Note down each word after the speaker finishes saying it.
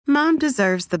Mom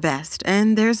deserves the best,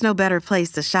 and there's no better place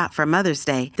to shop for Mother's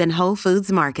Day than Whole Foods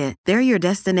Market. They're your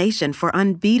destination for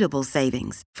unbeatable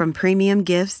savings, from premium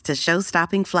gifts to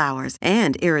show-stopping flowers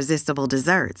and irresistible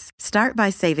desserts. Start by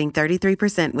saving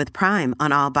 33% with Prime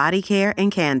on all body care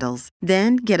and candles.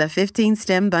 Then get a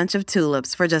 15-stem bunch of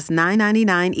tulips for just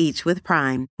 $9.99 each with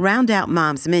Prime. Round out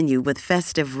Mom's menu with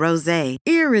festive rosé,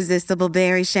 irresistible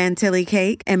berry chantilly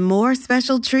cake, and more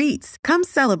special treats. Come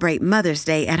celebrate Mother's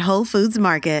Day at Whole Foods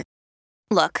Market.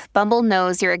 Look, Bumble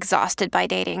knows you're exhausted by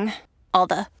dating. All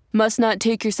the, must not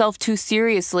take yourself too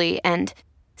seriously, and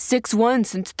 6'1"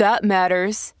 since that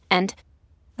matters, and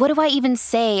what do I even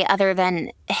say other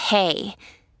than, hey?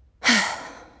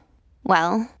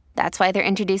 Well, that's why they're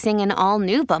introducing an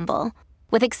all-new Bumble,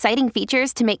 with exciting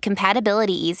features to make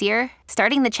compatibility easier,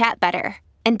 starting the chat better,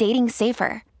 and dating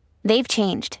safer. They've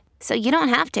changed, so you don't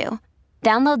have to.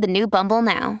 Download the new Bumble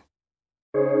now.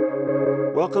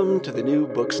 Welcome to the New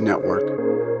Books Network.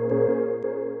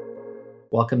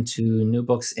 Welcome to New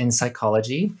Books in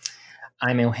Psychology.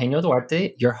 I'm Eugenio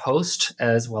Duarte, your host,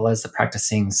 as well as a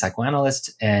practicing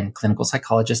psychoanalyst and clinical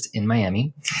psychologist in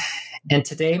Miami. And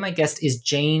today my guest is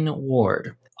Jane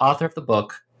Ward, author of the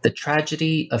book, The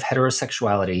Tragedy of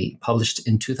Heterosexuality, published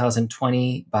in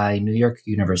 2020 by New York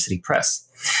University Press.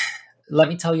 Let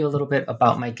me tell you a little bit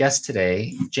about my guest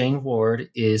today. Jane Ward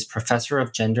is professor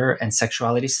of gender and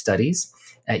sexuality studies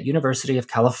at University of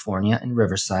California in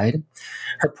Riverside.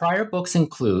 Her prior books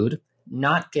include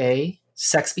Not Gay,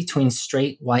 Sex Between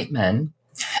Straight White Men,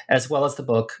 as well as the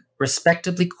book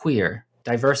Respectably Queer,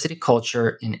 Diversity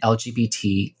Culture in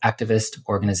LGBT Activist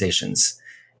Organizations.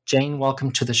 Jane,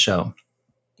 welcome to the show.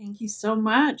 Thank you so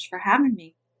much for having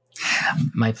me.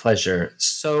 My pleasure.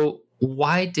 So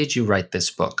why did you write this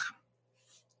book?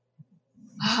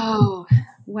 Oh,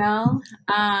 well,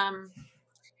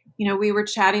 we were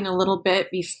chatting a little bit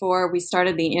before we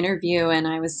started the interview, and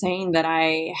I was saying that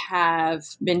I have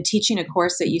been teaching a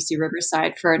course at UC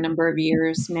Riverside for a number of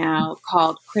years now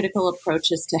called Critical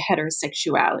Approaches to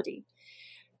Heterosexuality.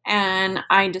 And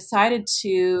I decided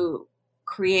to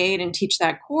create and teach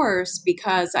that course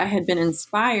because I had been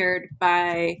inspired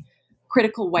by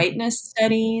critical whiteness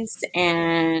studies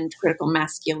and critical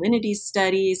masculinity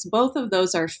studies. Both of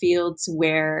those are fields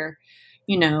where,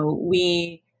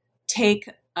 we take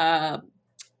a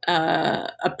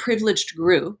privileged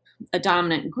group, a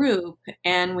dominant group,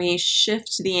 and we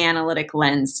shift the analytic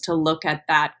lens to look at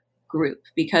that group.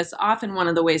 Because often one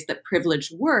of the ways that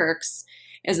privilege works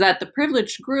is that the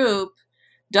privileged group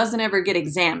doesn't ever get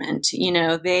examined.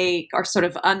 They are sort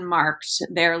of unmarked.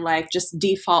 They're like just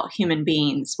default human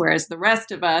beings, whereas the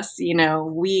rest of us,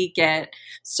 we get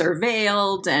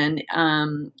surveilled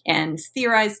and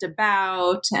theorized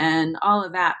about and all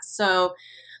of that. So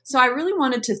I really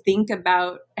wanted to think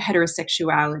about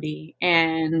heterosexuality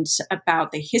and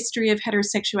about the history of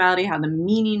heterosexuality, how the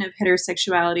meaning of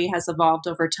heterosexuality has evolved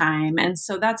over time. And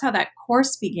so that's how that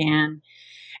course began.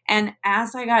 And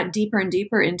as I got deeper and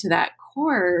deeper into that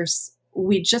course,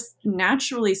 we just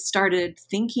naturally started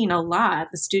thinking a lot,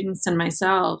 the students and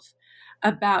myself,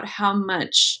 about how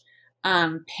much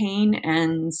pain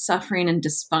and suffering and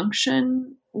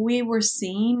dysfunction we were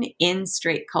seeing in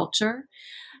straight culture.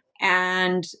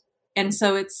 And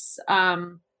so it's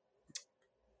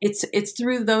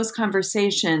through those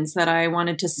conversations that I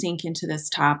wanted to sink into this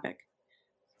topic.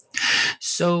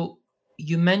 So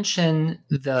you mentioned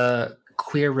the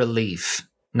queer relief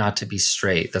not to be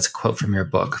straight. That's a quote from your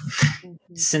book.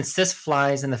 Mm-hmm. Since this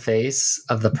flies in the face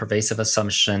of the pervasive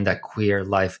assumption that queer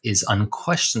life is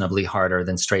unquestionably harder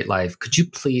than straight life, could you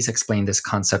please explain this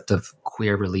concept of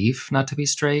queer relief not to be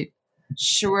straight?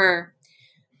 Sure.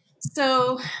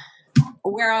 So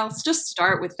where I'll just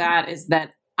start with that is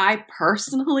that I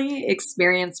personally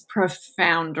experienced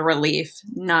profound relief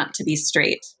not to be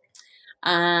straight.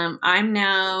 I'm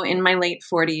now in my late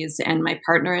 40s, and my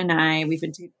partner and I, we've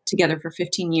been together for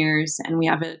 15 years, and we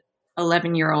have an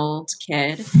 11-year-old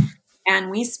kid.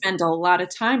 And we spend a lot of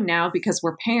time now, because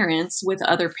we're parents, with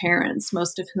other parents,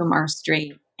 most of whom are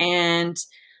straight. And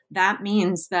that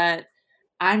means that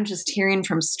I'm just hearing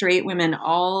from straight women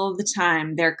all the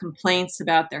time, their complaints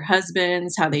about their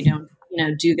husbands, how they don't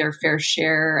do their fair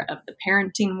share of the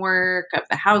parenting work, of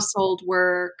the household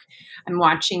work. I'm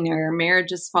watching their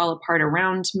marriages fall apart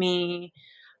around me.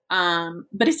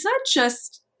 But it's not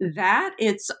just that.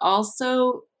 It's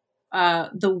also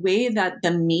the way that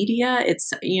the media,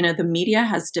 the media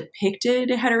has depicted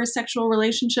heterosexual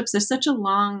relationships. There's such a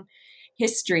long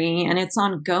history, and it's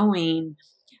ongoing,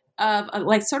 of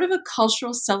sort of a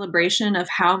cultural celebration of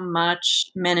how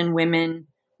much men and women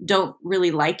don't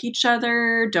really like each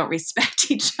other, don't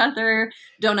respect each other,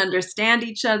 don't understand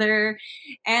each other.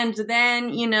 And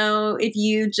then, if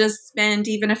you just spend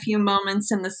even a few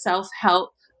moments in the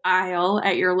self-help aisle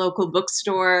at your local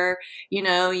bookstore,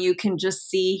 you can just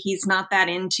see he's not that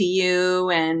into you,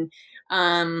 and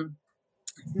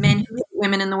men who hate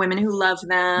women and the women who love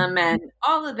them, and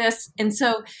all of this. And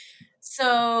so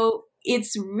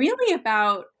it's really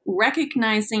about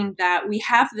recognizing that we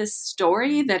have this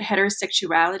story that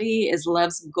heterosexuality is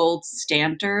love's gold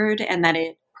standard, and that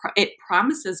it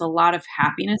promises a lot of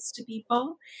happiness to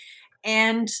people.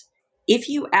 And if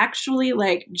you actually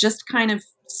just kind of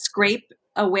scrape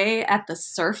away at the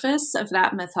surface of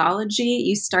that mythology,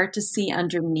 you start to see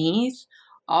underneath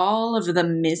all of the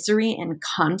misery and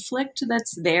conflict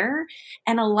that's there.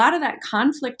 And a lot of that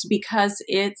conflict, because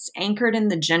it's anchored in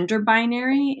the gender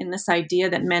binary, in this idea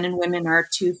that men and women are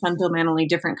two fundamentally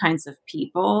different kinds of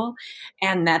people,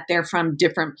 and that they're from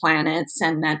different planets,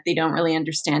 and that they don't really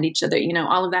understand each other,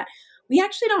 all of that. We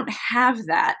actually don't have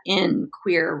that in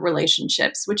queer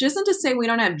relationships, which isn't to say we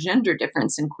don't have gender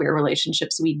difference in queer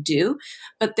relationships. We do,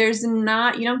 but there's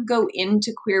not, you don't go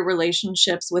into queer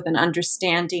relationships with an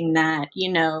understanding that,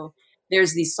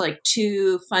 there's these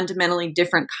two fundamentally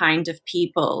different kind of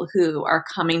people who are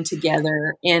coming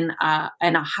together in a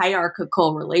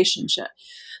hierarchical relationship.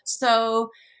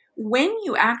 So when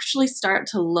you actually start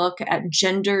to look at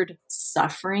gendered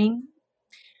suffering,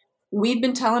 we've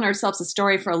been telling ourselves a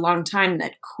story for a long time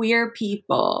that queer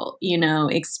people,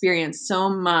 experience so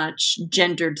much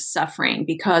gendered suffering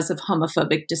because of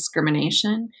homophobic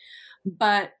discrimination.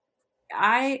 But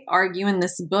I argue in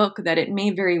this book that it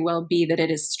may very well be that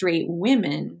it is straight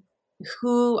women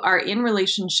who are in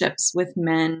relationships with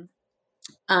men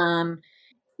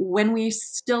when we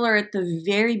still are at the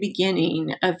very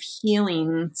beginning of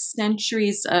healing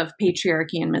centuries of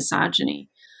patriarchy and misogyny.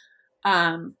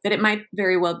 That it might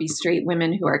very well be straight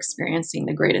women who are experiencing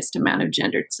the greatest amount of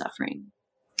gendered suffering.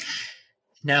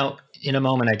 Now, in a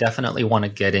moment, I definitely want to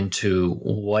get into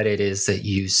what it is that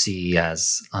you see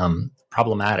as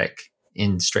problematic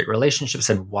in straight relationships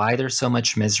and why there's so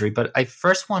much misery. But I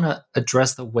first want to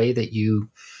address the way that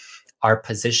you are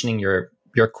positioning your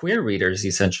queer readers,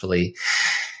 essentially.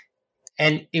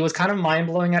 And it was kind of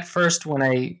mind-blowing at first when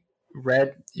I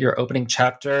read your opening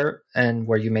chapter, and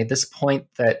where you made this point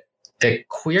that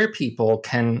queer people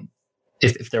can,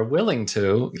 if they're willing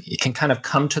to, can kind of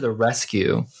come to the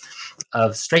rescue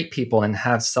of straight people and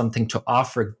have something to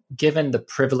offer, given the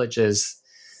privileges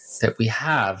that we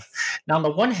have. Now, on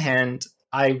the one hand,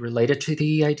 I related to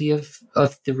the idea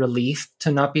of the relief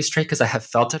to not be straight, because I have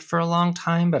felt it for a long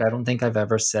time, but I don't think I've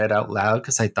ever said it out loud,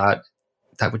 because I thought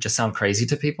that would just sound crazy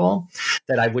to people,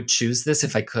 that I would choose this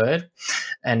if I could.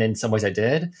 And in some ways I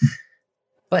did.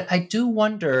 But I do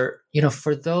wonder,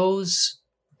 for those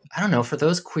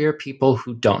queer people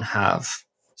who don't have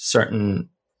certain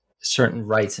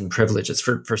rights and privileges,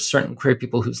 for certain queer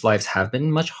people whose lives have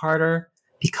been much harder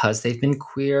because they've been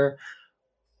queer,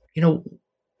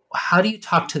 how do you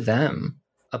talk to them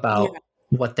about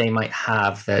what they might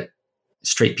have that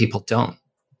straight people don't?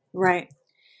 Right.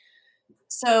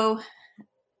 So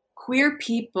queer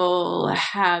people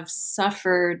have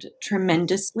suffered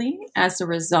tremendously as a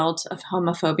result of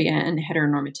homophobia and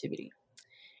heteronormativity.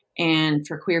 And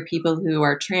for queer people who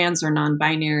are trans or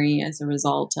non-binary, as a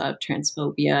result of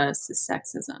transphobia,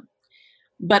 cissexism.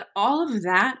 But all of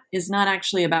that is not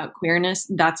actually about queerness.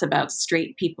 That's about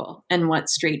straight people and what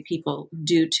straight people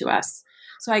do to us.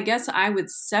 So I guess I would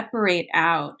separate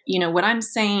out, what I'm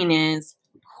saying is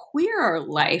queer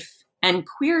life and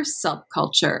queer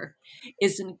subculture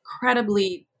is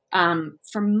incredibly,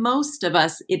 for most of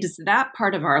us, it is that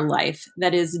part of our life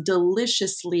that is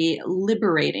deliciously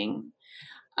liberating.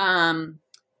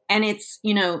 And it's,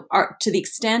 to the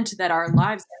extent that our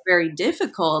lives are very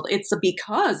difficult, it's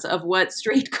because of what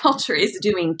straight culture is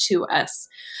doing to us.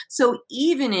 So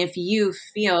even if you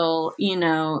feel,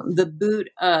 the boot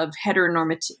of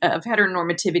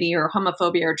heteronormativity or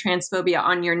homophobia or transphobia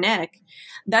on your neck,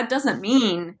 that doesn't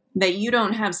mean that you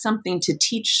don't have something to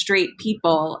teach straight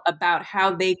people about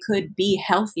how they could be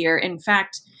healthier. In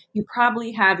fact, you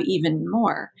probably have even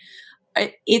more.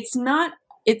 It's not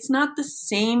the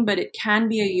same, but it can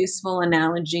be a useful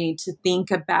analogy to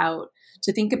think about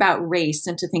race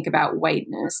and to think about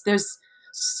whiteness. There's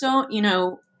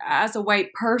as a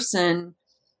white person,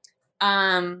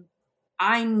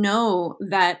 I know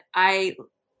that I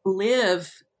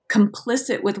live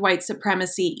complicit with white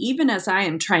supremacy, even as I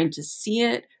am trying to see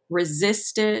it,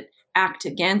 resist it, act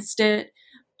against it.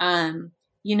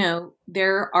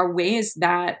 There are ways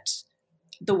that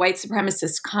the white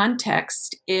supremacist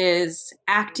context is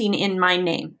acting in my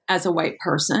name as a white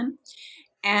person.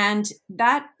 And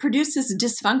that produces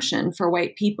dysfunction for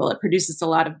white people. It produces a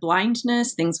lot of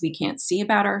blindness, things we can't see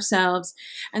about ourselves.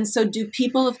 And so do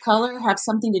people of color have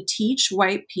something to teach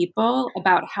white people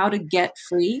about how to get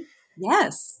free?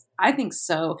 Yes, I think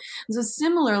so. So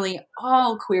similarly,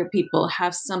 all queer people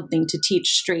have something to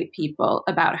teach straight people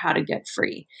about how to get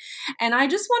free. And I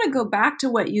just want to go back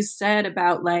to what you said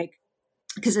about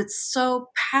because it's so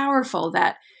powerful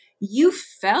that you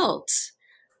felt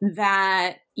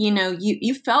that,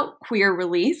 you felt queer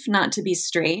relief not to be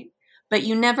straight, but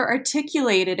you never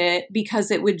articulated it because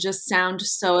it would just sound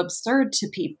so absurd to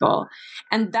people.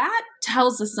 And that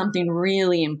tells us something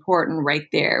really important right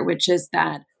there, which is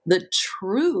that the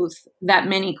truth that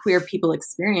many queer people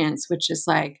experience, which is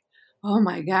oh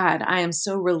my God, I am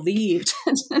so relieved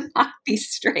to not be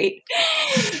straight.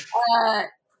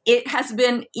 It has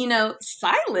been,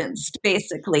 silenced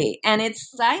basically. And it's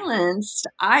silenced,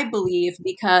 I believe,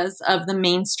 because of the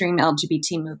mainstream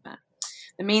LGBT movement.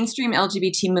 The mainstream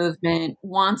LGBT movement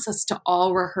wants us to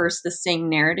all rehearse the same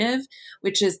narrative,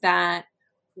 which is that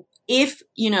if,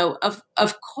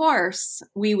 of course,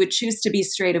 we would choose to be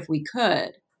straight if we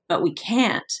could, but we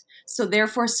can't. So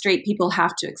therefore, straight people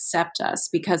have to accept us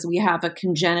because we have a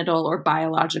congenital or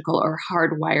biological or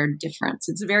hardwired difference.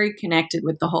 It's very connected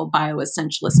with the whole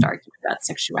bioessentialist argument about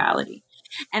sexuality.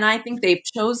 And I think they've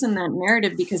chosen that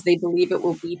narrative because they believe it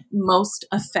will be most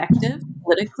effective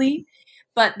politically,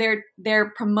 but they're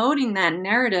promoting that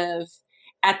narrative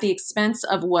at the expense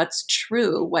of what's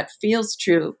true, what feels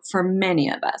true for many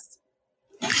of us.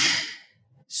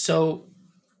 So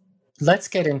let's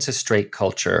get into straight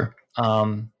culture.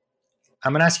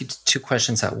 I'm going to ask you two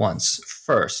questions at once.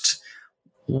 First,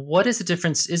 what is the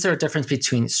difference? Is there a difference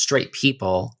between straight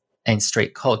people and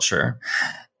straight culture?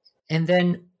 And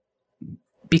then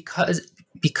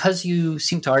because you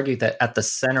seem to argue that at the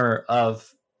center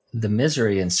of the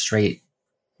misery in straight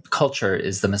culture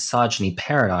is the misogyny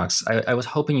paradox, I was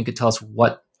hoping you could tell us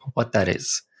what that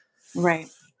is. Right.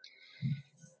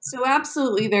 So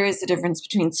absolutely, there is a difference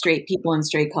between straight people and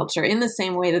straight culture in the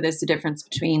same way that there's a difference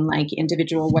between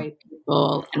individual white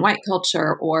people and white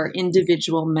culture or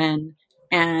individual men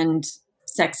and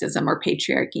sexism or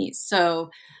patriarchy.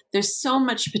 So there's so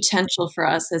much potential for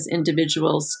us as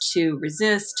individuals to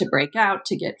resist, to break out,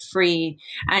 to get free.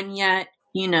 And yet,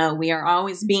 we are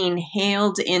always being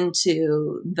hailed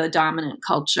into the dominant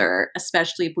culture,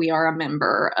 especially if we are a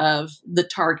member of the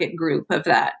target group of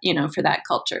that, for that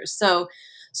culture. So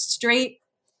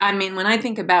when I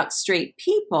think about straight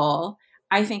people,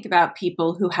 I think about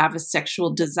people who have a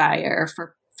sexual desire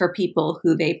for people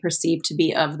who they perceive to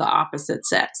be of the opposite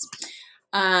sex.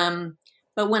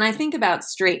 But when I think about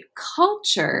straight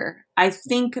culture, I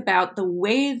think about the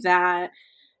way that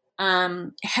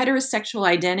heterosexual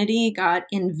identity got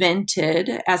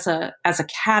invented as a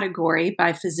category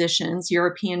by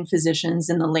European physicians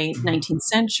in the late 19th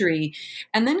century,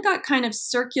 and then got kind of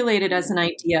circulated as an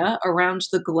idea around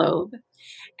the globe.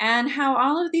 And how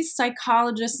all of these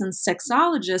psychologists and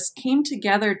sexologists came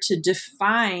together to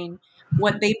define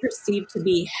what they perceived to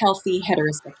be healthy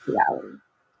heterosexuality.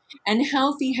 And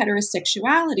healthy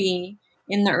heterosexuality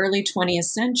in the early 20th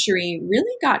century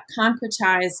really got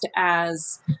concretized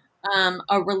as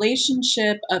a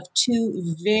relationship of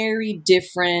two very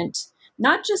different,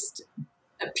 not just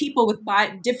people with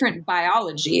different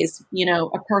biologies,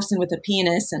 a person with a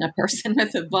penis and a person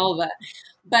with a vulva,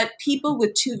 but people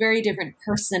with two very different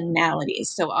personalities.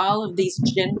 So all of these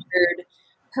gendered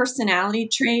personality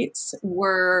traits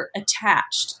were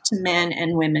attached to men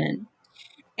and women.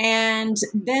 And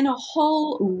then a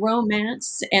whole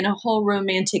romance and a whole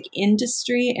romantic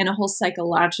industry and a whole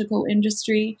psychological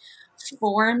industry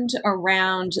formed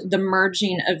around the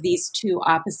merging of these two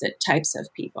opposite types of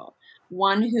people.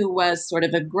 One who was sort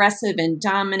of aggressive and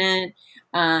dominant,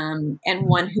 and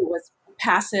one who was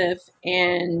passive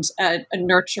and a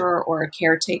nurturer or a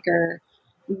caretaker.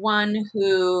 One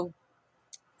who,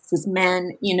 this is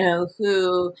men,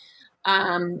 who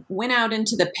went out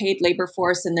into the paid labor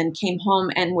force and then came home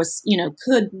and was,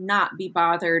 could not be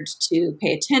bothered to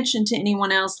pay attention to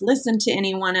anyone else, listen to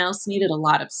anyone else, needed a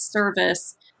lot of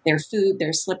service, their food,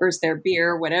 their slippers, their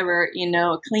beer, whatever,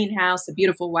 a clean house, a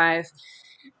beautiful wife.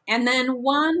 And then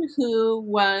one who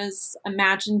was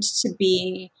imagined to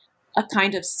be a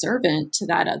kind of servant to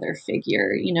that other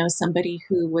figure, somebody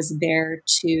who was there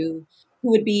who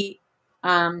would be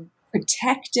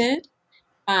protected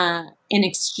in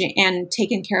exchange, and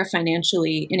taken care of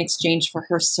financially in exchange for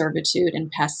her servitude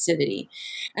and passivity.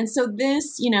 And so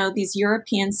this, these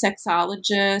European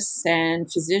sexologists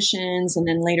and physicians, and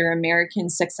then later American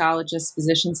sexologists,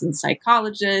 physicians, and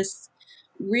psychologists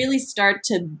really start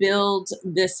to build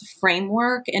this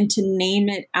framework and to name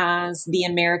it as the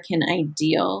American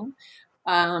ideal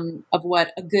of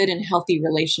what a good and healthy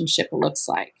relationship looks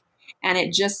like. And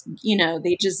it just,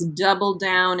 they just doubled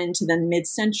down into the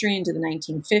mid-century, into the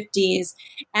 1950s.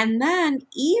 And then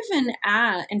even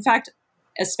in fact,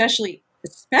 especially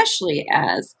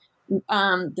as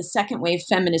the second wave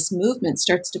feminist movement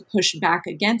starts to push back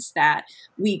against that,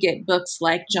 we get books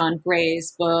like John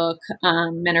Gray's book,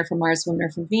 Men Are From Mars, Women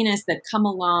Are From Venus, that come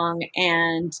along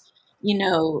and,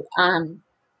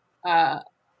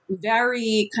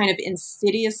 very kind of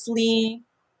insidiously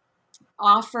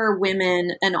offer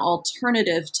women an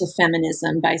alternative to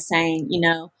feminism by saying,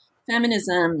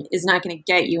 feminism is not going to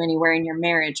get you anywhere in your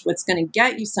marriage. What's going to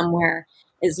get you somewhere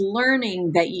is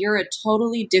learning that you're a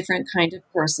totally different kind of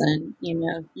person.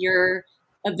 You're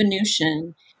a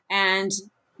Venusian, and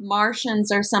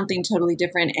Martians are something totally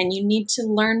different. And you need to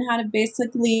learn how to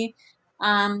basically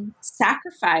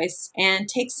sacrifice and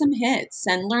take some hits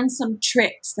and learn some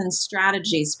tricks and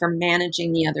strategies for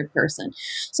managing the other person.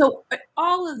 So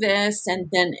all of this,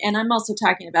 and I'm also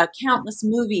talking about countless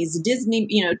movies, Disney,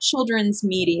 children's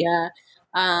media,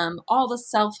 all the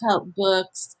self-help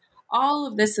books, all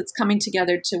of this that's coming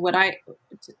together to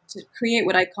create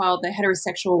what I call the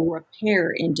heterosexual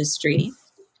repair industry,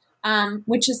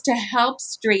 which is to help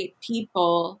straight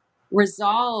people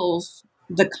resolve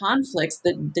the conflicts,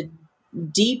 the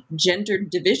deep gendered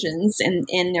divisions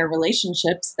in their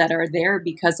relationships that are there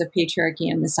because of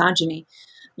patriarchy and misogyny.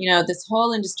 This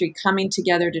whole industry coming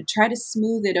together to try to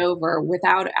smooth it over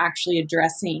without actually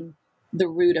addressing the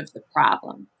root of the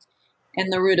problem.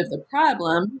 And the root of the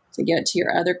problem, to get to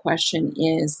your other question,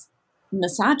 is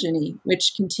misogyny,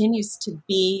 which continues to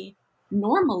be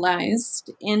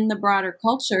normalized in the broader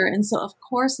culture. And so, of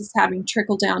course, is having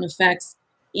trickle-down effects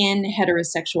in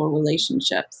heterosexual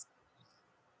relationships.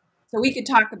 So we could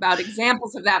talk about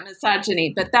examples of that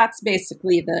misogyny, but that's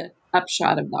basically the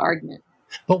upshot of the argument.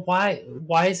 But why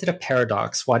is it a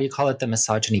paradox? Why do you call it the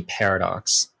misogyny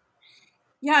paradox?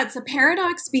 Yeah, it's a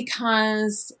paradox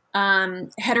because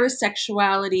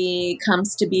heterosexuality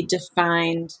comes to be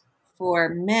defined for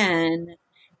men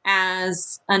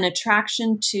as an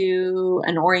attraction to,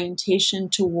 an orientation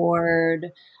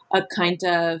toward, a kind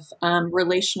of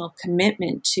relational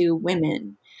commitment to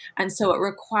women. And so it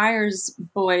requires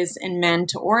boys and men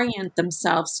to orient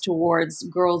themselves towards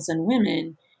girls and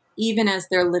women, even as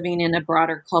they're living in a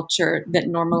broader culture that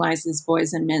normalizes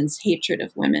boys and men's hatred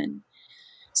of women.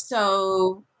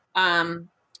 So,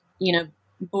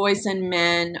 boys and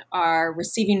men are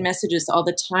receiving messages all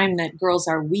the time that girls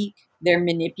are weak, they're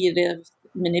manipulative,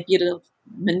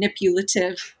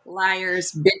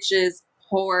 liars, bitches,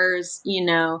 whores,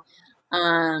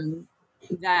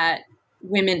 that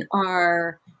women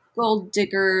are gold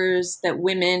diggers, that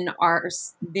women are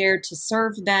there to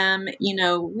serve them,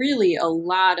 really a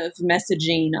lot of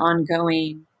messaging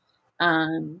ongoing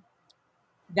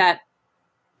that,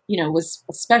 was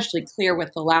especially clear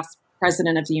with the last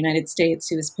president of the United States,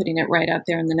 who was putting it right out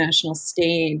there on the national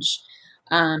stage,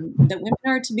 that women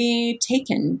are to be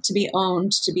taken, to be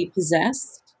owned, to be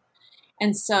possessed.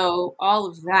 And so all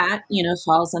of that,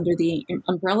 falls under the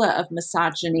umbrella of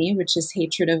misogyny, which is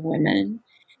hatred of women.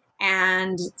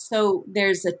 And so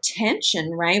there's a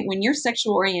tension, right? When your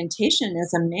sexual orientation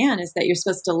as a man is that you're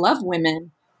supposed to love women,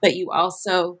 but you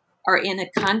also are in a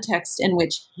context in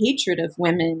which hatred of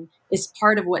women is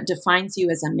part of what defines you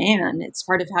as a man. It's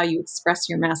part of how you express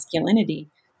your masculinity.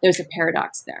 There's a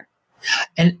paradox there.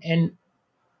 And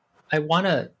I want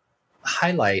to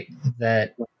highlight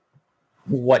that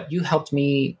what you helped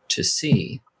me to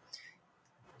see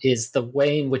is the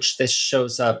way in which this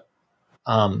shows up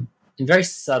in very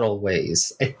subtle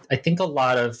ways. I think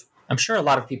I'm sure a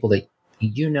lot of people that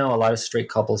a lot of straight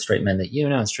couples, straight men that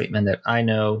and straight men that I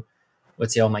know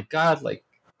would say, oh my God, like,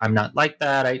 I'm not like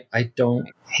that. I don't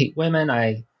hate women.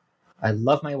 I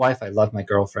love my wife. I love my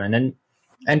girlfriend.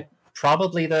 And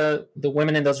probably the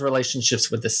women in those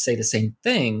relationships would say the same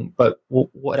thing. But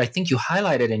what I think you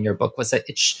highlighted in your book was that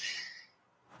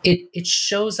it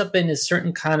shows up in a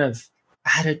certain kind of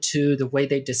attitude, the way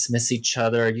they dismiss each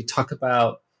other. You talk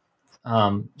about,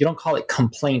 you don't call it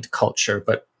complaint culture,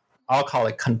 but I'll call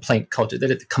it complaint culture,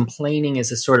 that complaining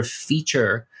is a sort of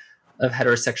feature of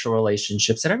heterosexual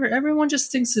relationships that everyone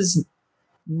just thinks is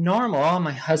normal. Oh,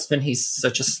 my husband, he's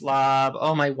such a slob.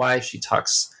 Oh, my wife, she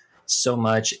talks so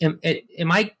much. Am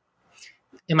I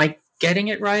getting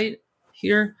it right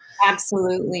here?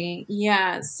 Absolutely.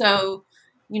 Yeah. So,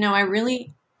 I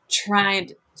really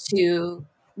tried to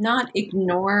not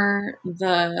ignore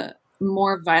the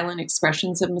more violent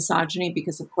expressions of misogyny,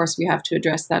 because, of course, we have to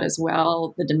address that as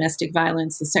well, the domestic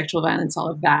violence, the sexual violence, all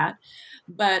of that.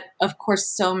 But, of course,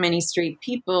 so many straight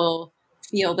people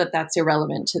feel that that's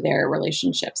irrelevant to their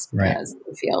relationships Right. because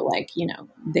they feel like,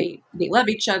 they love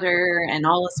each other and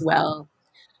all is well.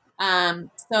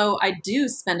 So I do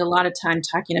spend a lot of time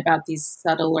talking about these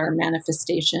subtler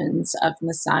manifestations of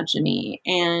misogyny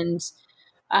and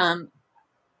um,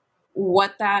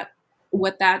 what that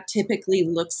typically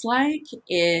looks like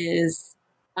is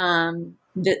men's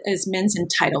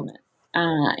entitlement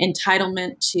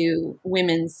to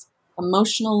women's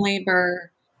emotional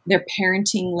labor, their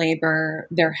parenting labor,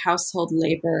 their household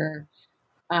labor,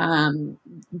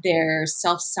 their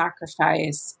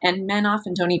self-sacrifice, and men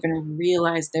often don't even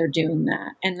realize they're doing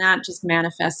that, and that just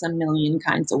manifests a million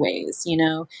kinds of ways.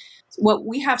 What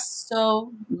we have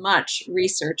so much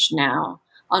research now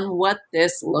on what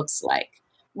this looks like.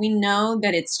 We know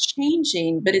that it's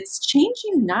changing, but it's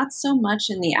changing not so much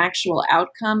in the actual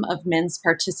outcome of men's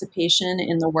participation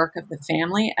in the work of the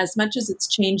family as much as it's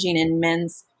changing in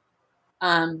men's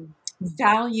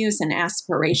values and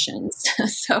aspirations.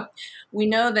 So we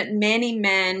know that many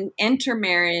men enter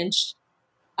marriage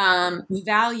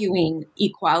valuing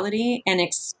equality and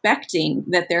expecting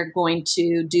that they're going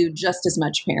to do just as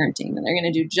much parenting, that they're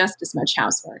going to do just as much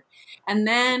housework. And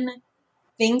then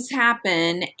things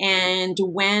happen, and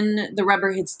when the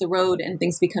rubber hits the road and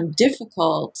things become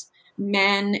difficult,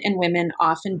 men and women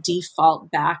often default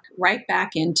right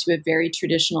back into a very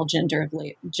traditional gender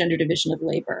division of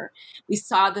labor. We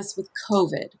saw this with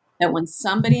COVID, that when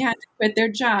somebody had to quit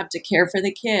their job to care for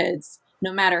the kids,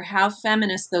 no matter how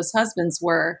feminist those husbands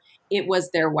were, it was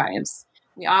their wives.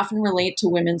 We often relate to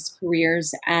women's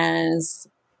careers as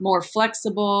more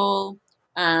flexible,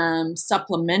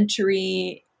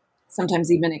 supplementary,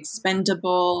 sometimes even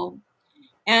expendable.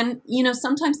 And,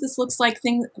 sometimes this looks like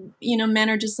things, men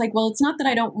are just like, well, it's not that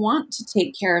I don't want to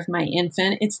take care of my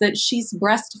infant. It's that she's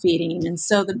breastfeeding. And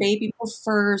so the baby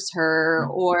prefers her,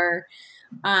 or,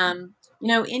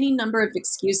 any number of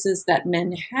excuses that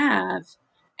men have.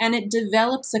 And it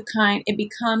develops it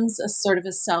becomes a sort of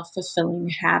a self-fulfilling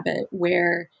habit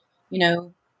where,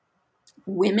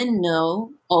 women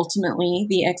know ultimately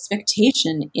the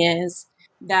expectation is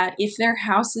that if their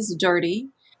house is dirty,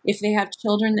 if they have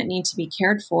children that need to be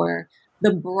cared for,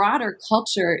 the broader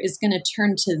culture is going to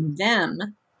turn to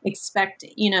them,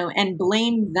 and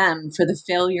blame them for the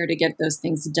failure to get those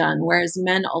things done, whereas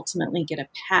men ultimately get a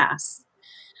pass.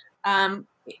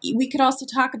 We could also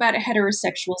talk about a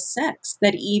heterosexual sex,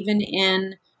 that even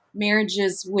in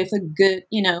marriages with a good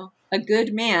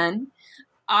man,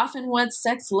 often what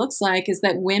sex looks like is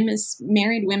that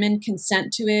married women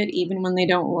consent to it even when they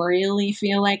don't really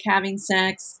feel like having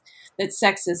sex, that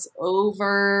sex is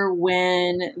over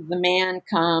when the man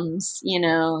comes,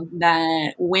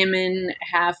 that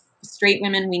straight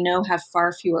women we know have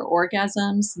far fewer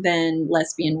orgasms than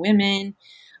lesbian women,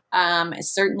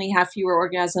 certainly have fewer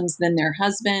orgasms than their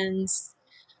husbands.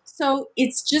 So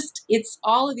it's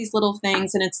all of these little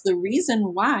things, and it's the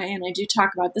reason why, and I do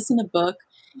talk about this in the book,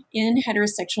 in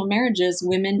heterosexual marriages,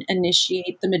 women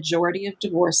initiate the majority of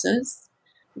divorces.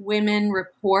 Women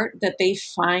report that they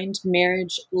find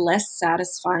marriage less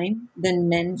satisfying than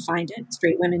men find it.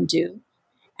 Straight women do.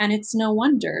 And it's no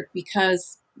wonder,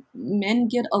 because men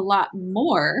get a lot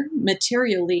more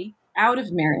materially out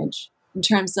of marriage in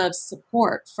terms of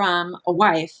support from a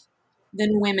wife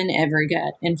than women ever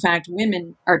get. In fact,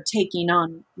 women are taking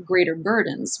on greater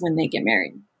burdens when they get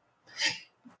married.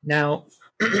 Now,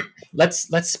 let's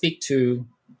speak to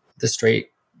the straight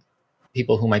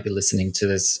people who might be listening to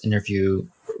this interview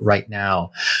right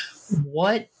now.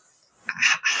 What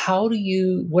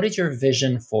is your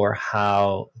vision for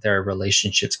how their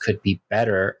relationships could be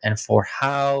better, and for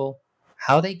how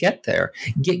they get there?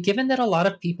 Given that a lot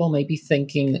of people may be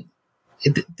thinking,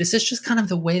 this is just kind of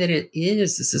the way that it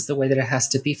is. This is the way that it has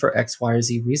to be for X, Y, or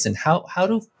Z reason. How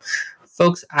do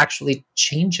folks actually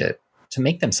change it to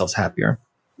make themselves happier?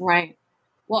 Right.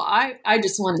 Well, I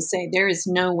just want to say there is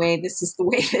no way this is the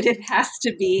way that it has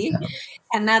to be. Yeah.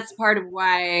 And that's part of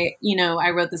why, I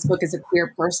wrote this book as a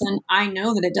queer person. I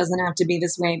know that it doesn't have to be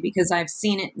this way because I've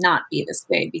seen it not be this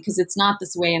way, because it's not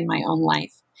this way in my own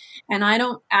life. And I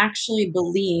don't actually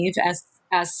believe, as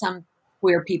some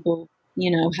queer people,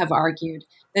 have argued,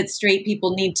 that straight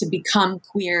people need to become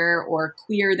queer or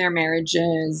queer their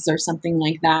marriages or something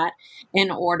like that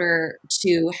in order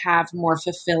to have more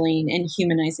fulfilling and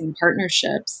humanizing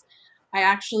partnerships. I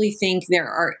actually think there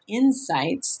are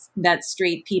insights that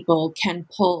straight people can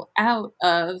pull out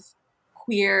of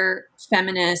queer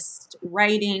feminist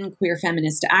writing, queer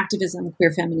feminist activism,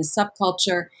 queer feminist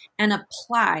subculture, and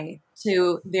apply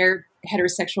to their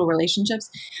heterosexual relationships.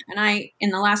 And I, in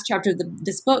the last chapter of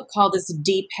this book, call this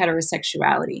deep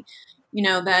heterosexuality.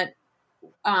 That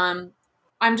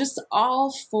I'm just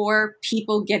all for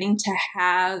people getting to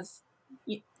have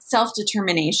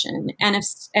self-determination. And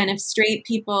if straight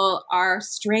people are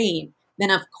straight,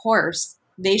 then of course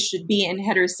they should be in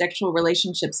heterosexual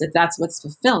relationships if that's what's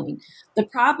fulfilling. The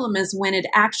problem is when it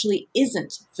actually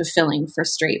isn't fulfilling for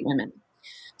straight women.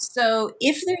 So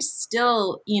if there's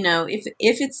still, if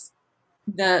it's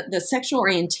the sexual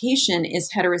orientation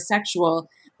is heterosexual,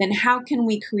 then how can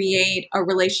we create a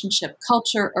relationship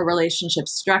culture, a relationship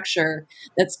structure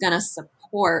that's going to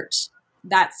support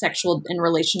that sexual and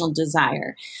relational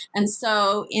desire? And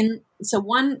so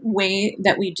one way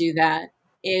that we do that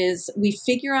is we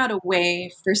figure out a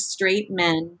way for straight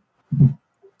men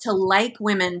to like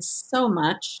women so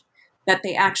much that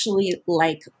they actually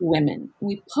like women.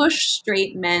 We push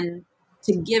straight men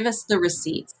to give us the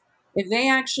receipts. If they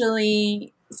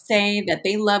actually say that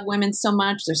they love women so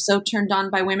much, they're so turned on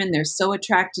by women, they're so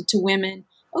attracted to women,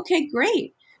 okay,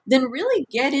 great. Then really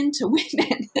get into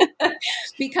women.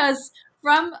 Because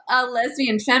from a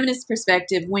lesbian feminist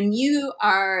perspective, when you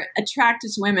are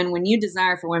attracted to women, when you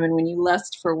desire for women, when you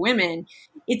lust for women,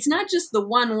 it's not just the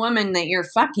one woman that you're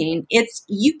fucking. It's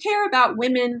you care about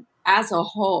women as a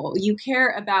whole. You care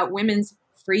about women's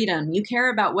freedom. You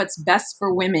care about what's best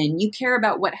for women. You care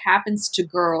about what happens to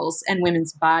girls and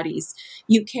women's bodies.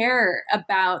 You care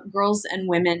about girls and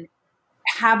women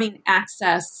having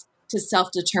access to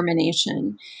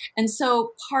self-determination. And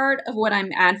so part of what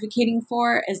I'm advocating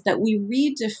for is that we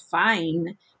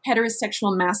redefine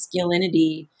heterosexual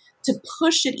masculinity to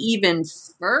push it even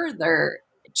further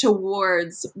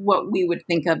towards what we would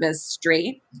think of as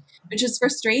straight, which is for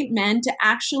straight men to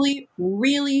actually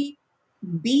really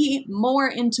be more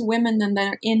into women than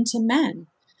they're into men,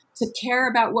 to care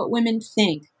about what women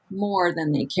think more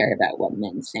than they care about what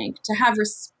men think, to have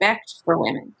respect for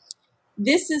women.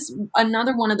 This is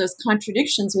another one of those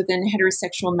contradictions within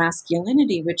heterosexual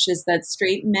masculinity, which is that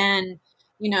straight men,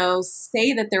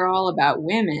 say that they're all about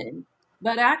women,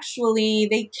 but actually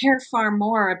they care far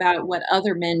more about what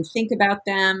other men think about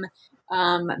them.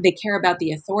 They care about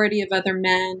the authority of other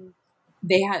men.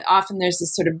 Often there's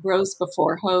this sort of bros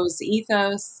before hoes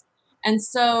ethos. And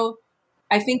so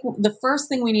I think the first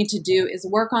thing we need to do is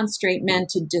work on straight men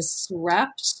to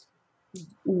disrupt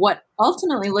what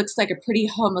ultimately looks like a pretty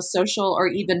homosocial or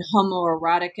even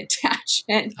homoerotic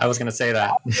attachment. I was going to say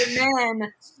that.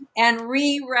 Men, and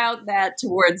reroute that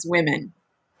towards women.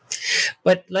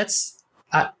 But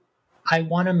I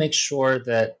want to make sure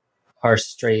that our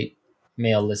straight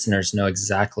male listeners know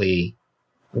exactly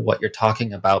what you're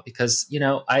talking about, because,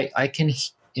 I can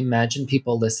imagine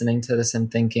people listening to this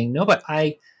and thinking, no, but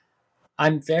I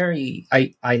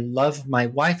love my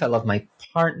wife. I love my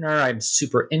partner. I'm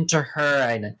super into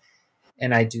her,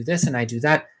 and I do this and I do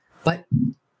that. But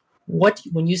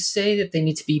when you say that they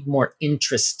need to be more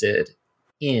interested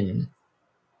in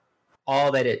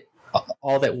all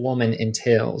that woman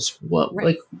entails,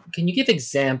 Right. can you give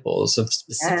examples of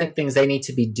specific things they need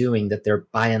to be doing that they're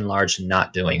by and large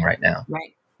not doing right now?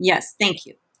 Right. Yes. Thank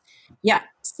you. Yeah.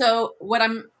 So what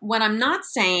I'm not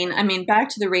saying, back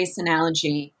to the race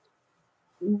analogy,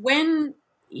 when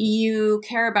you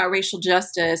care about racial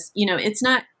justice, it's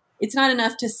not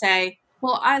enough to say,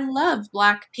 well, I love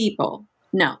Black people.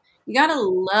 No, you got to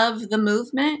love the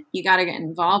movement. You got to get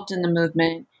involved in the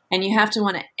movement, and you have to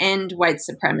want to end white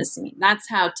supremacy. That's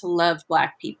how to love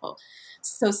Black people.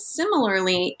 So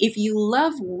similarly, if you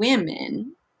love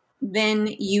women, then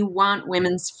you want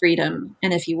women's freedom.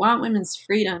 And if you want women's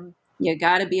freedom, you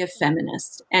got to be a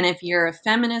feminist. And if you're a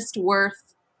feminist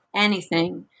worth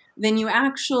anything, then you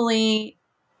actually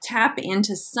tap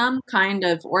into some kind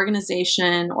of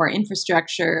organization or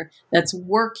infrastructure that's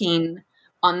working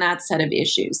on that set of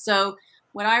issues. So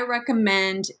what I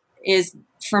recommend is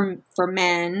for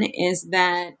men is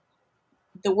that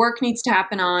the work needs to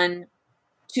happen on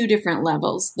two different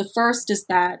levels. The first is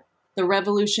that the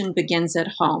revolution begins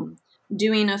at home,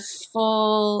 doing a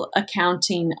full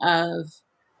accounting of,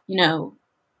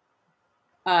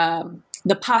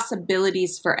 the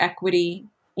possibilities for equity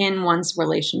in one's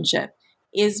relationship.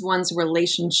 Is one's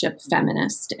relationship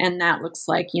feminist? And that looks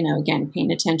like, again,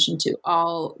 paying attention to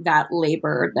all that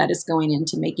labor that is going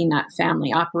into making that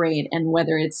family operate and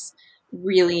whether it's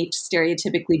really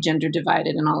stereotypically gender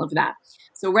divided and all of that.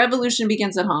 So revolution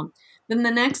begins at home. Then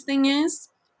the next thing is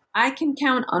I can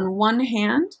count on one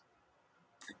hand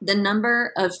the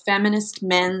number of feminist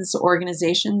men's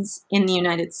organizations in the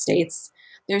United States,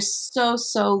 there's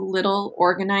so little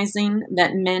organizing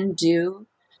that men do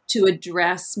to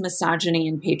address misogyny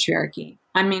and patriarchy.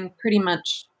 I mean, pretty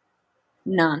much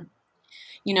none.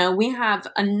 You know, we have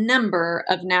a number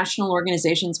of national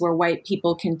organizations where white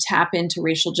people can tap into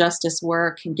racial justice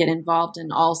work and get involved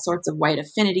in all sorts of white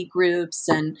affinity groups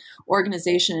and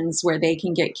organizations where they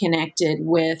can get connected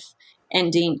with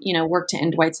ending, work to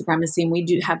end white supremacy. And we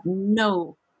do have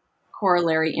no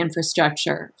corollary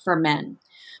infrastructure for men.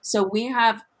 So we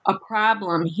have a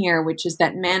problem here, which is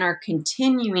that men are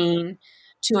continuing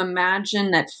to imagine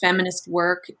that feminist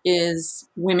work is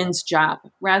women's job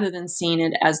rather than seeing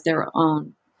it as their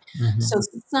own. Mm-hmm. So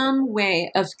some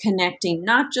way of connecting,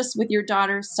 not just with your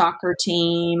daughter's soccer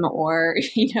team or,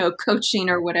 coaching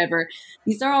or whatever.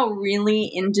 These are all really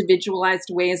individualized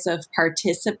ways of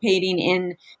participating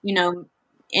in,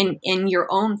 in your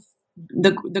own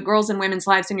the girls and women's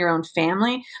lives in your own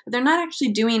family, but they're not actually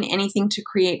doing anything to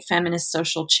create feminist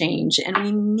social change. And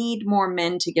we need more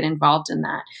men to get involved in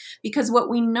that, because what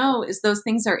we know is those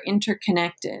things are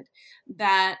interconnected,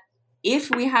 that if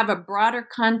we have a broader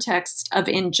context of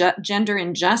gender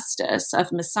injustice,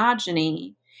 of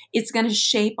misogyny, it's going to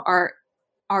shape our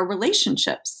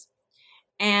relationships.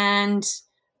 And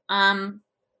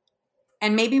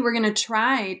maybe we're going to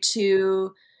try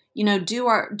to do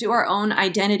our own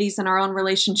identities and our own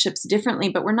relationships differently,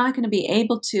 but we're not going to be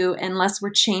able to unless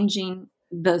we're changing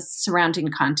the surrounding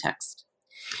context.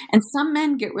 And some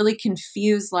men get really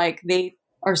confused, like they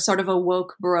are sort of a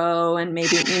woke bro, and maybe,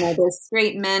 there's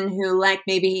straight men who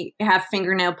maybe have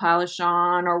fingernail polish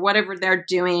on or whatever they're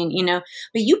doing, but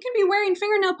you can be wearing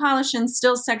fingernail polish and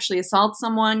still sexually assault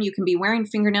someone. You can be wearing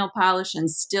fingernail polish and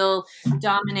still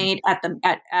dominate at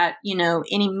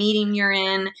any meeting you're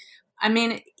in. I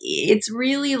mean, it's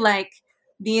really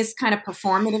these kind of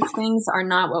performative things are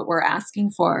not what we're asking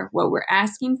for. What we're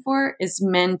asking for is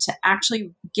men to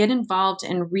actually get involved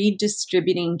in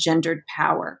redistributing gendered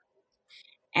power.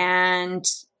 And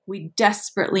we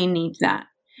desperately need that.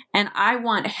 And I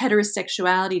want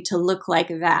heterosexuality to look like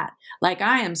that. Like,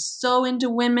 I am so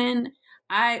into women.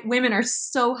 Women are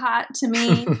so hot to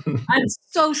me. I'm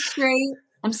so straight.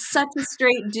 I'm such a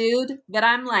straight dude that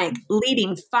I'm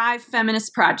leading 5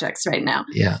 feminist projects right now.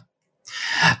 Yeah.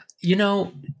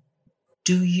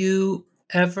 Do you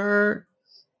ever,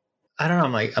 I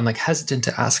don't know, I'm hesitant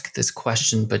to ask this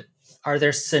question, but are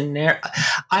there scenarios?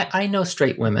 I know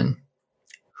straight women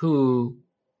who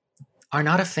are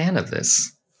not a fan of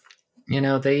this.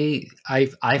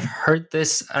 I've heard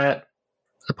this at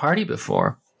a party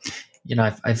before.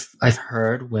 I've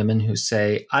heard women who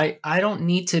say, I don't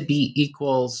need to be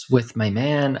equals with my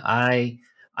man. I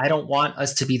don't want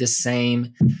us to be the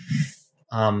same.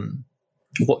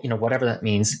 Whatever that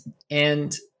means.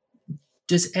 And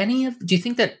do you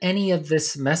think that any of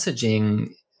this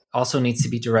messaging also needs to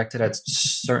be directed at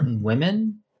certain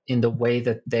women in the way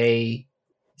that they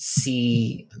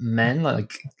see men?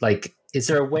 Like, is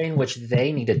there a way in which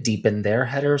they need to deepen their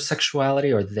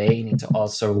heterosexuality, or they need to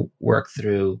also work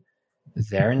through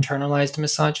their internalized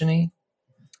misogyny?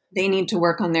 They need to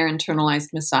work on their internalized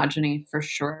misogyny for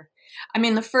sure. I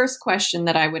mean, the first question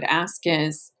that I would ask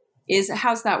is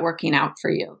how's that working out for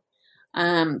you?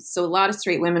 So a lot of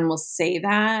straight women will say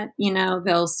that,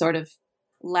 they'll sort of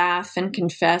laugh and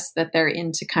confess that they're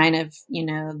into kind of,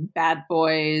 bad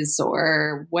boys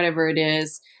or whatever it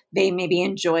is. They maybe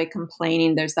enjoy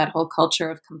complaining. There's that whole culture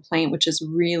of complaint, which is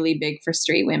really big for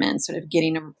straight women, sort of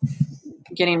getting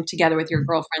together with your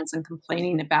girlfriends and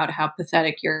complaining about how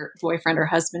pathetic your boyfriend or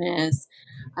husband is,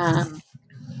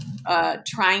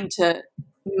 trying to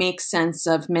make sense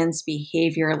of men's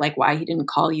behavior, like why he didn't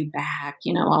call you back,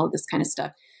 all of this kind of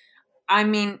stuff. I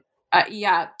mean,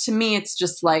 to me, it's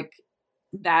just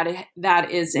that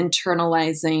is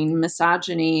internalizing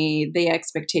misogyny, the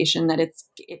expectation that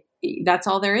that's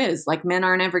all there is. Like, men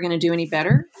aren't ever going to do any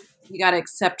better. You got to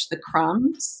accept the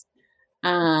crumbs.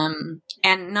 And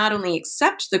not only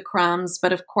accept the crumbs,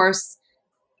 but of course,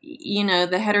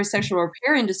 the heterosexual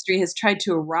repair industry has tried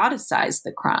to eroticize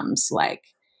the crumbs.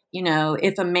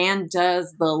 If a man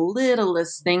does the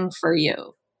littlest thing for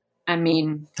you, I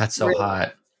mean, that's so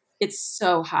hot. It's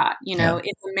so hot.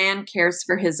 If a man cares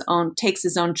for takes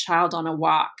his own child on a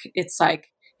walk, it's like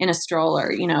in a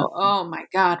stroller, oh my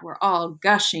God, we're all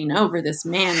gushing over this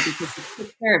man because he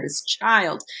took care of his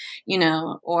child,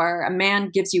 or a man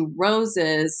gives you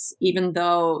roses, even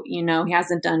though, he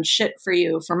hasn't done shit for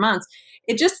you for months.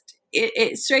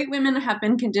 Straight women have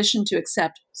been conditioned to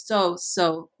accept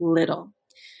so little.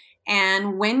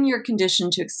 And when you're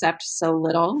conditioned to accept so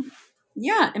little,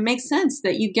 Yeah, it makes sense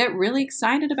that you get really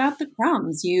excited about the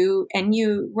crumbs. You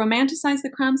romanticize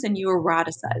the crumbs and you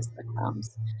eroticize the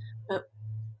crumbs. But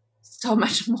so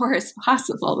much more is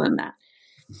possible than that.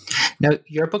 Now,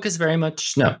 your book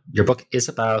is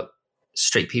about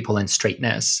straight people and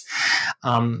straightness.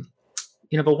 But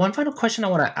one final question I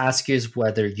want to ask you is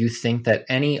whether you think that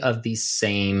any of these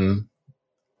same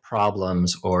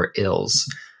problems or ills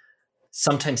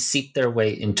sometimes seep their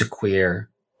way into queer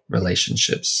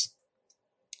relationships.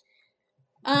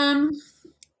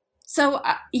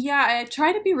 I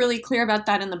try to be really clear about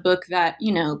that in the book that,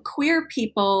 queer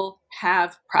people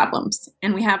have problems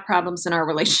and we have problems in our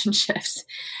relationships.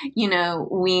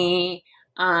 We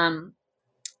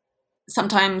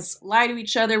sometimes lie to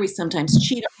each other. We sometimes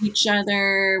cheat on each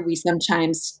other. We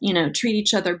sometimes, treat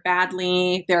each other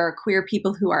badly. There are queer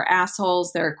people who are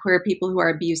assholes. There are queer people who are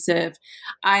abusive.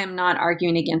 I am not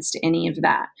arguing against any of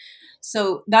that.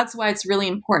 So that's why it's really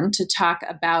important to talk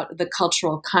about the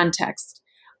cultural context.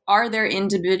 Are there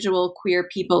individual queer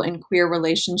people in queer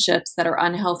relationships that are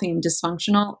unhealthy and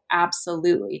dysfunctional?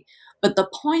 Absolutely. But the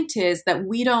point is that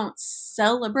we don't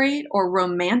celebrate or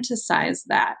romanticize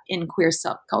that in queer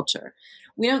subculture.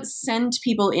 We don't send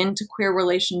people into queer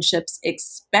relationships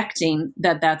expecting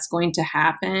that that's going to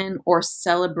happen or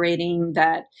celebrating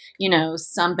that,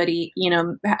 somebody,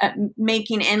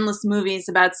 making endless movies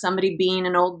about somebody being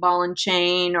an old ball and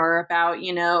chain or about,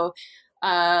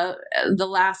 the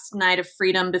last night of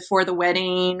freedom before the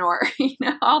wedding or,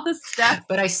 all this stuff.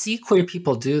 But I see queer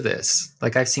people do this.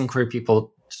 Like I've seen queer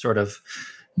people sort of,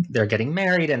 they're getting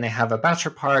married and they have a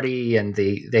bachelor party and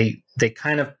they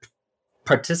kind of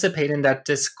participate in that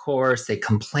discourse. They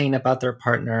complain about their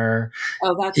partner.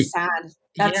 Oh, that's sad.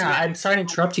 I'm sorry to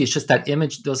interrupt you. It's just that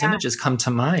those images come to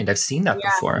mind. I've seen that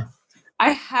before.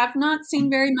 I have not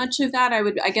seen very much of that.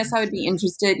 I guess I would be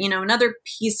interested. Another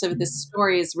piece of this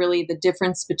story is really the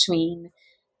difference between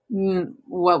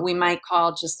what we might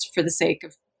call, just for the sake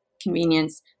of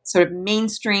convenience, sort of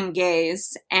mainstream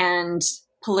gays and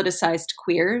politicized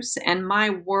queers. And my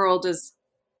world is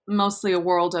mostly a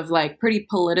world of like pretty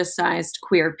politicized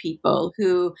queer people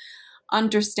who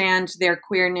understand their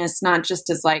queerness not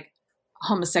just as like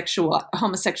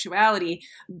homosexuality,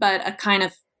 but a kind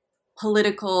of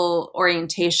political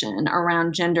orientation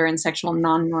around gender and sexual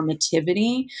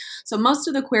non-normativity. So most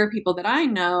of the queer people that I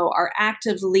know are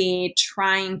actively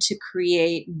trying to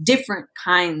create different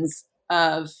kinds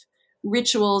of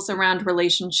rituals around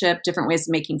relationship, different ways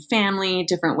of making family,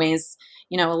 different ways,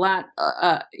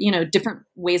 different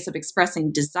ways of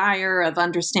expressing desire, of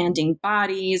understanding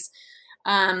bodies.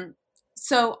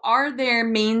 So are there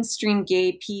mainstream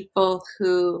gay people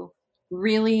who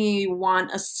really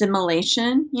want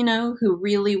assimilation, who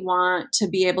really want to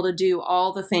be able to do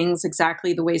all the things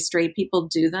exactly the way straight people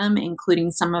do them, including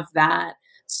some of that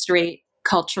straight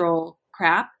cultural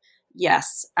crap?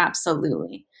 Yes,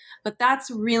 absolutely. But that's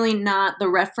really not the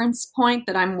reference point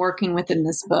that I'm working with in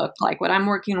this book. Like what I'm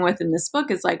working with in this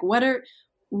book is like,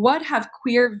 what have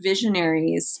queer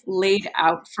visionaries laid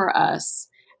out for us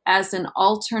as an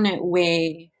alternate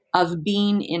way of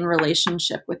being in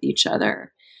relationship with each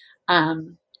other?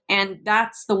 And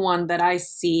that's the one that I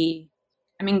see.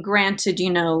 I mean, granted,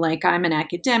 like I'm an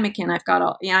academic and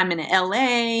I'm in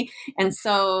LA. And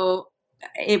so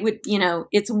it would,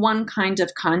 it's one kind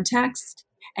of context.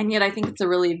 And yet I think it's a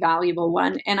really valuable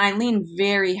one. And I lean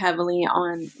very heavily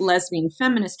on lesbian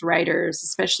feminist writers,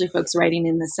 especially folks writing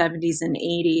in the 70s and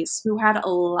 80s who had a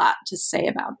lot to say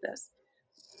about this.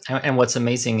 And what's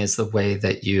amazing is the way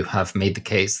that you have made the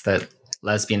case that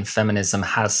lesbian feminism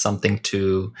has something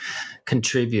to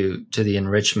contribute to the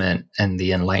enrichment and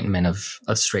the enlightenment of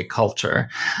straight culture.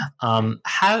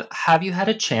 Have you had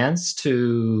a chance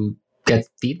to get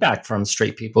feedback from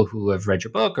straight people who have read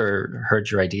your book or heard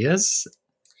your ideas?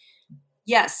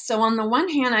 Yes. So on the one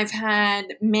hand, I've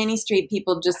had many straight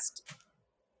people just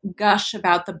gush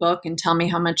about the book and tell me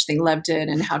how much they loved it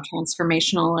and how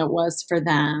transformational it was for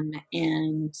them.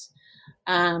 And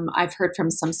I've heard from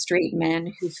some straight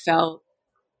men who felt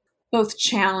both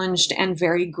challenged and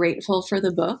very grateful for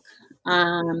the book.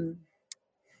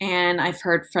 And I've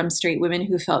heard from straight women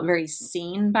who felt very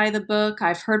seen by the book.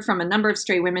 I've heard from a number of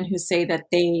straight women who say that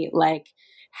they like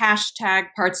hashtag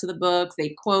parts of the book.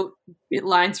 They quote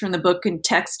lines from the book and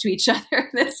text to each other,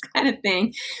 this kind of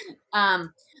thing.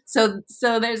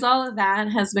 So there's all of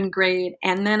that has been great.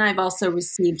 And then I've also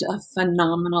received a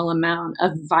phenomenal amount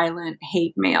of violent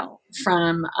hate mail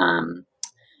from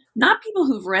not people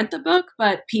who've read the book,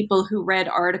 but people who read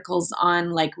articles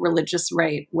on like religious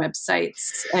right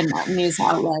websites and news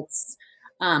outlets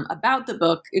about the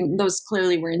book. And those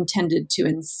clearly were intended to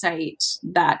incite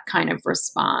that kind of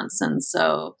response. And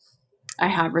so I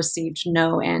have received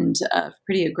no end of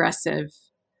pretty aggressive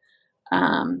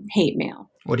hate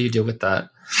mail. What do you do with that?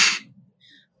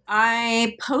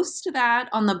 I post that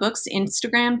on the book's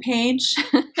Instagram page.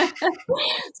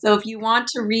 So if you want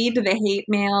to read the hate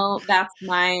mail, that's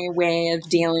my way of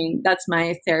dealing. That's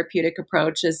my therapeutic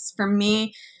approach, is for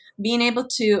me being able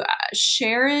to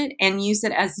share it and use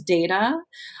it as data.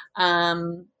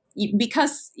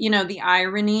 Because, the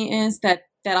irony is that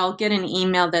I'll get an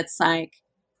email that's like,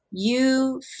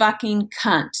 "You fucking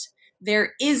cunt.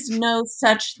 There is no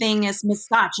such thing as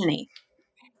misogyny."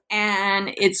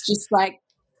 And it's just like,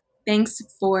 thanks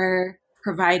for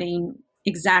providing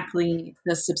exactly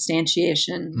the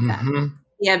substantiation,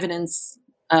 the evidence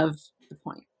of the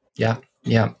point. Yeah.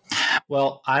 Yeah.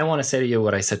 Well, I want to say to you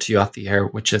what I said to you off the air,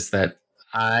 which is that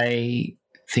I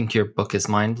think your book is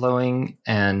mind-blowing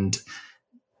and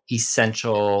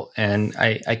essential. And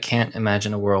I can't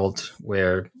imagine a world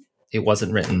where it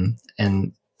wasn't written.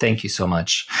 And thank you so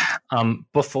much.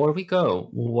 Before we go,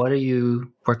 what are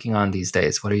you working on these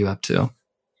days? What are you up to?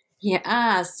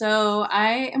 Yeah, so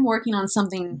I am working on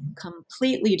something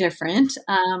completely different.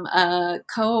 A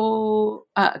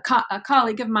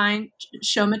colleague of mine,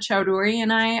 Shoma Chowdhury,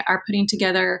 and I are putting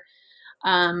together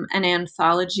an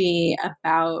anthology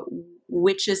about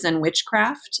witches and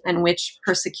witchcraft and witch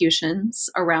persecutions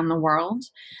around the world.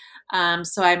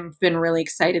 So I've been really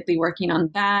excitedly working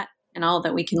on that and all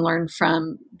that we can learn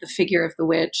from the figure of the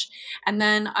witch. And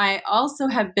then I also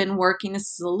have been working,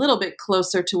 this is a little bit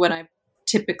closer to what I've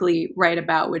typically write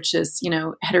about, which is,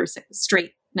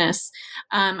 straightness.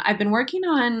 I've been working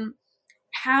on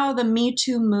how the Me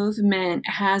Too movement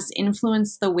has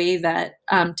influenced the way that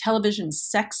television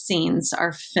sex scenes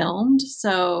are filmed.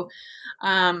 So,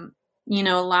 a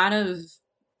lot of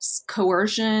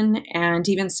coercion and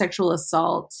even sexual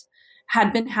assault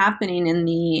had been happening in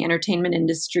the entertainment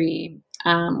industry,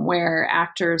 where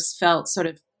actors felt sort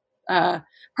of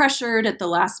pressured at the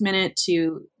last minute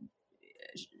to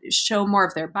show more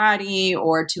of their body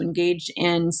or to engage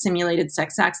in simulated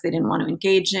sex acts they didn't want to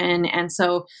engage in. And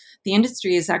so the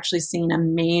industry is actually seeing a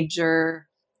major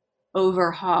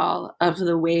overhaul of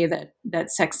the way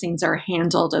that sex scenes are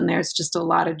handled. And there's just a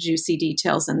lot of juicy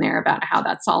details in there about how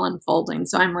that's all unfolding.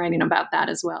 So I'm writing about that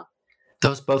as well.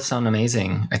 Those both sound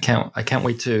amazing. I can't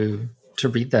wait to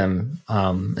read them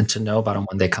and to know about them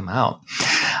when they come out.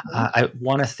 I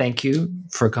want to thank you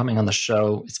for coming on the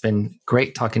show. It's been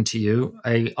great talking to you.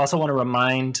 I also want to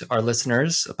remind our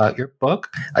listeners about your book.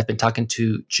 I've been talking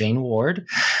to Jane Ward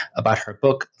about her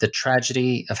book, The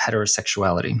Tragedy of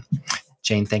Heterosexuality.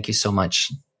 Jane, thank you so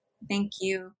much. Thank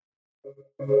you.